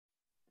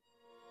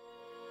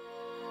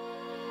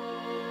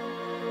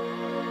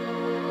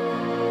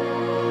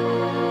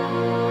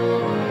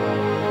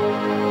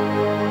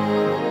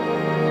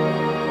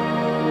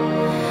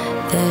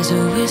There's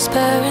a whisper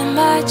in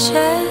my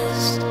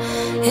chest,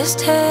 it's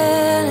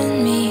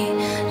telling me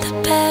the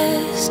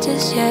best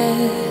is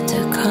yet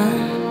to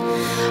come.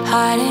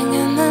 Hiding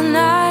in the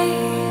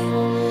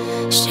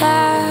night,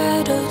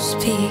 shadows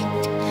speak,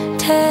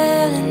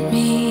 telling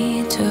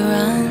me to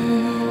run.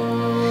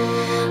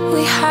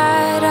 We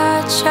had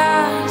our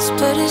chance,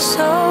 but it's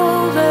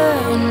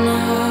over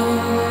now.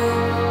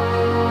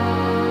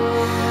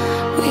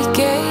 We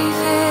gave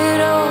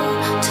it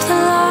all to the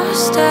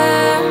lost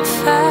and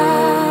found.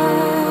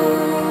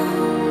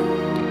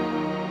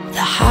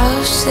 The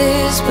house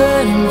is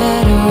burning,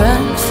 better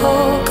run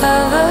for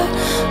cover,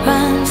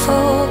 run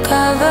for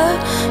cover,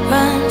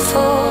 run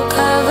for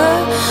cover.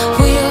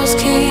 Wheels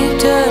keep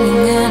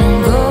turning and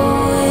I'm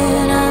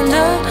going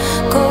under,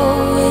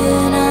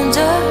 going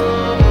under.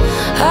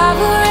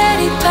 I've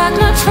already packed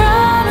my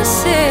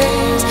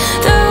promises,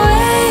 they're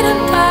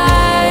waiting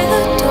by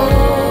the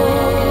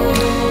door.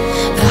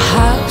 The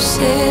house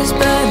is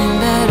burning,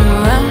 better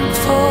run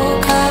for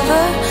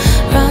cover,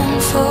 run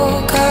for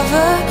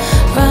cover,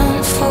 run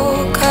for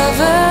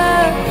cover.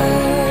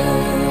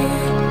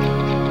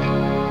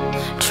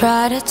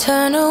 Try to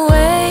turn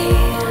away,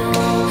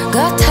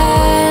 got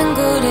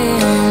tangled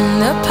in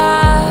the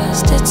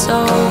past, it's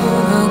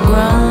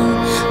overgrown.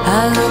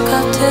 I look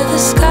up to the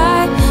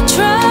sky,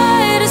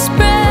 try to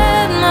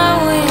spread my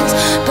wings,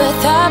 but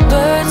that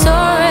bird's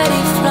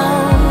already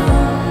flown.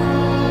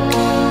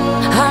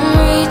 I'm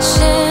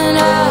reaching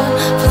out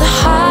for the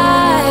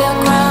higher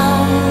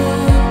ground,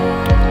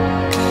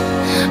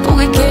 but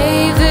we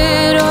gave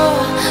it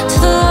all to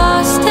the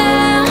lost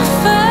and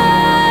found.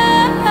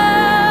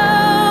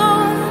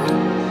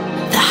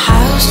 The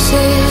house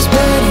is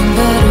burning,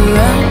 better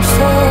run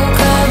for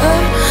cover,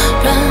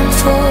 run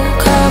for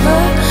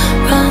cover,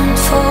 run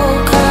for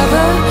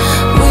cover.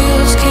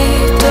 Wheels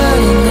keep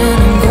turning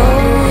and I'm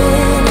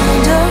going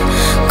under,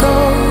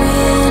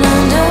 going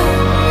under.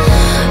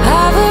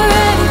 I've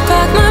already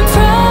packed my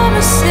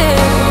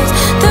promises,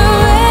 they're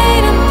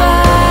waiting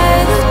by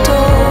the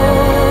door.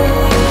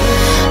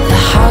 The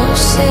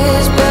house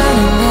is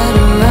burning,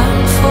 better run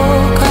for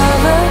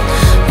cover,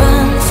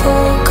 run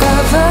for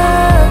cover.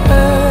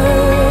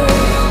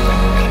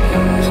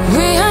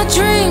 We had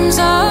dreams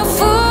of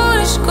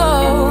foolish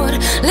gold,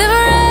 live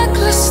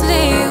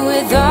recklessly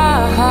with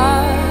our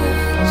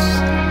hearts,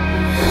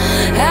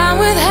 and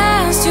with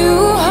hands too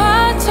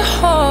hard to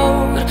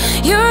hold.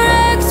 You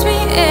wrecked me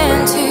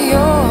into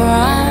your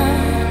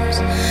arms,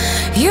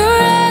 you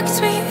wrecked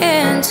me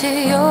into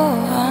your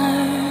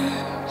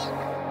arms.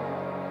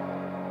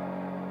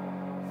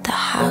 The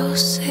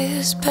house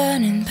is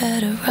burning,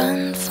 better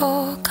run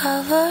for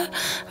cover,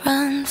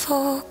 run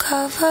for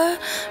cover,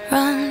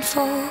 run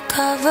for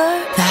cover.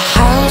 The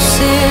house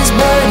is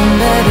burning,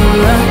 better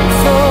run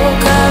for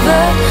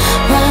cover,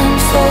 run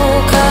for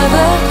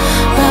cover.